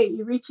appreciate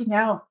you reaching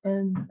out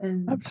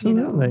and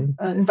Absolutely.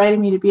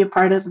 inviting me to be a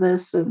part of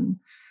this. And,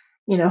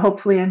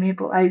 hopefully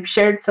I've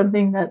shared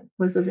something that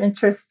was of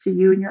interest to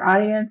you and your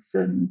audience.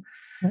 And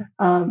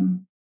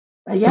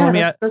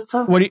yeah, that's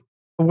all.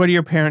 What do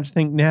your parents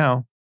think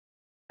now?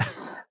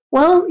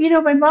 Well,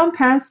 my mom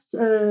passed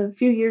a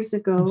few years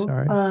ago. I'm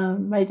sorry.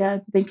 My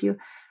dad, thank you.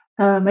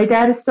 My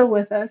dad is still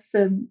with us,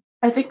 and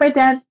I think my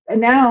dad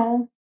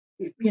now,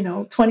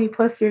 20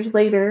 plus years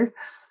later,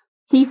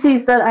 he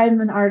sees that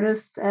I'm an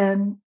artist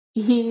and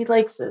he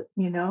likes it,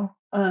 and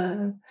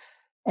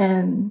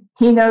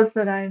he knows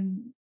that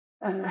I'm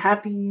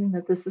happy and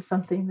that this is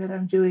something that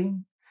I'm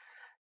doing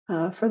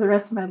for the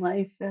rest of my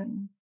life,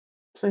 and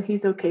so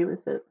he's okay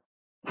with it.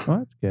 Well,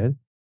 that's good.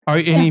 Are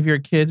any of your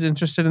kids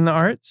interested in the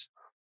arts?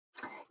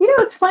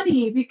 It's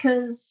funny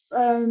because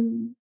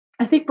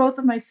I think both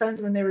of my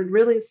sons, when they were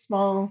really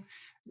small,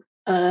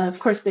 of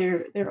course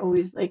they're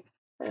always like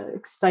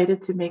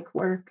excited to make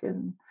work,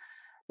 and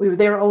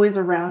they were always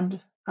around.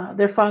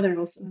 Their father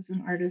also was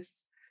an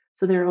artist,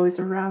 so they were always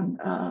around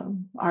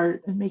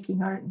art and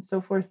making art and so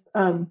forth.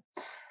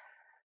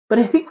 But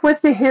I think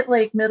once they hit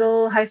like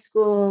middle, high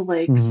school,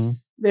 like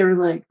they were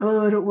like,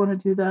 oh, I don't want to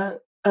do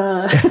that.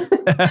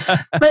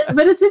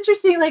 But it's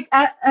interesting, like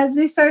as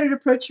they started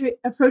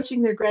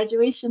approaching their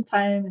graduation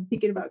time and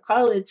thinking about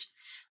college,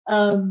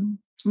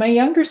 my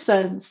younger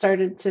son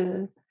started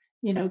to,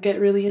 get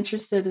really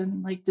interested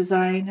in like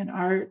design and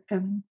art,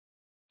 and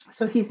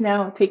so he's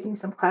now taking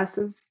some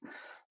classes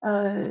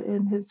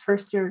in his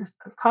first year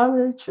of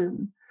college,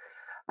 and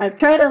I've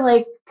tried to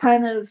like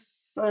kind of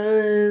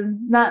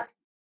not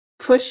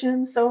push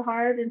him so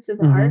hard into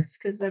the arts,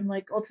 because I'm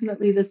like,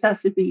 ultimately this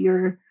has to be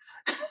your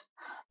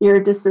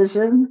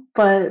decision,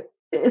 but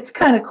it's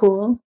kind of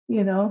cool,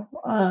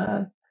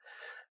 I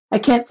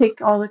can't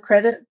take all the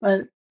credit,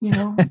 but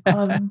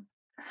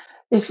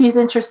if he's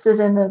interested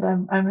in it,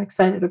 I'm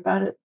excited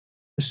about it.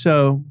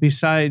 So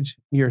besides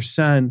your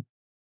son,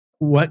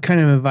 what kind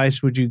of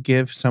advice would you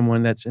give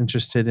someone that's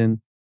interested in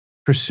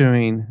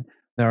pursuing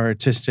the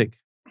artistic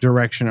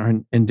direction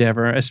or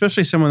endeavor,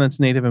 especially someone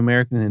that's Native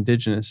American and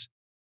Indigenous?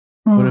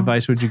 What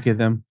advice would you give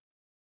them?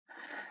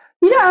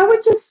 I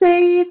would just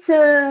say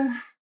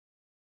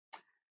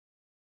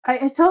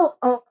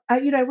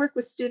I work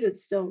with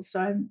students still, so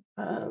I'm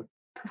a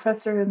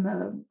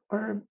professor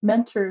or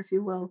mentor, if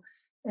you will,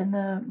 in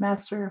the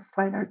Master of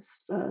Fine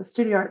Arts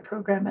Studio Art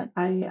program at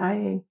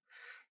IAI,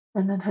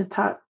 and then had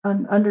taught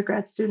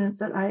undergrad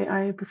students at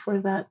IAI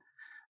before that.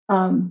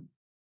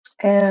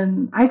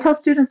 And I tell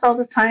students all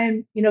the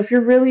time, if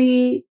you're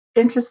really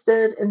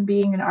interested in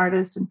being an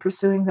artist and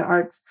pursuing the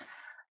arts,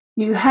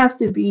 you have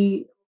to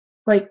be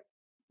like,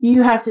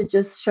 you have to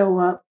just show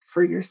up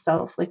for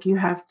yourself. Like, you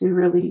have to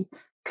really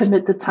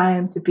commit the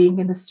time to being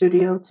in the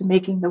studio, to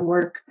making the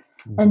work,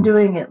 and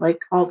doing it like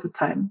all the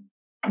time.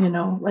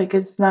 Like,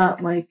 it's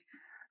not like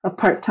a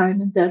part-time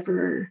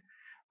endeavor.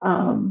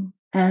 And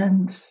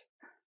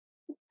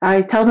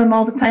I tell them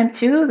all the time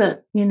too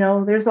that,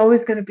 there's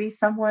always going to be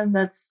someone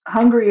that's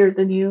hungrier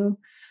than you,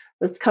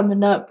 that's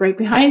coming up right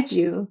behind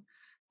you.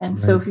 And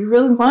so if you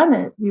really want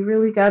it, you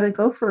really got to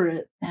go for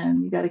it,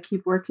 and you got to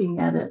keep working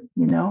at it,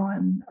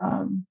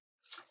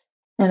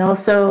 and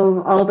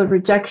also all the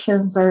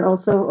rejections are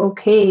also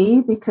okay,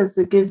 because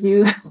it gives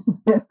you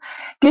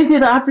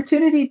the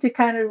opportunity to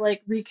kind of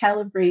like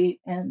recalibrate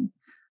and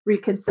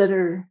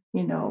reconsider,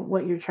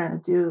 what you're trying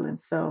to do. And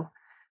so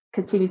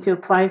continue to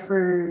apply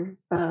for,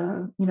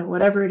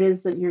 whatever it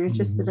is that you're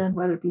interested in,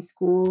 whether it be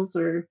schools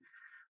or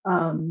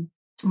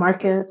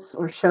markets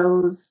or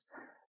shows,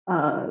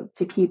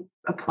 to keep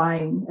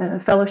applying,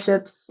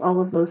 fellowships,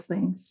 all of those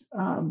things,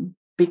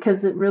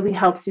 because it really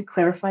helps you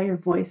clarify your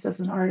voice as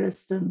an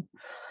artist, and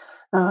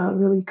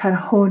really kind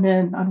of hone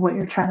in on what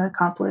you're trying to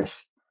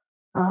accomplish.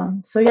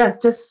 So yeah,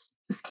 just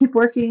keep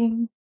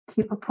working,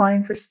 keep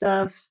applying for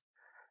stuff,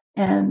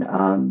 and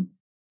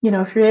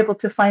if you're able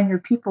to find your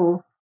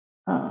people,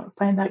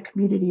 find that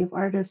community of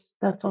artists,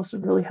 that's also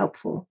really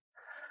helpful.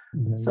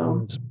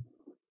 So,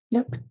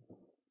 yep.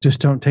 Just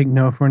don't take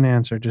no for an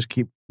answer. Just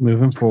keep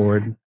moving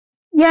forward.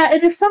 Yeah,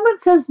 and if someone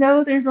says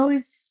no,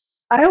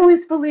 I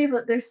always believe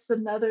that there's a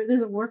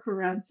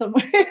workaround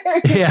somewhere.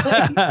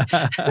 Yeah.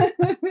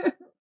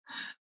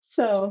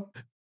 So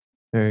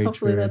very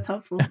hopefully true. That's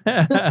helpful.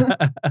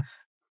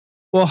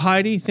 Well,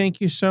 Heidi,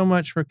 thank you so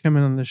much for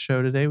coming on the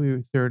show today.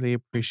 We thoroughly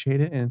appreciate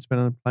it, and it's been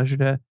a pleasure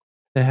to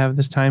have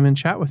this time and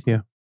chat with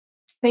you.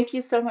 Thank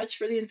you so much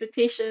for the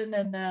invitation,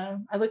 and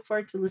I look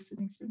forward to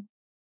listening soon.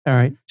 All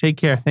right. Take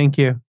care. Thank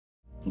you.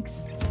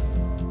 Thanks.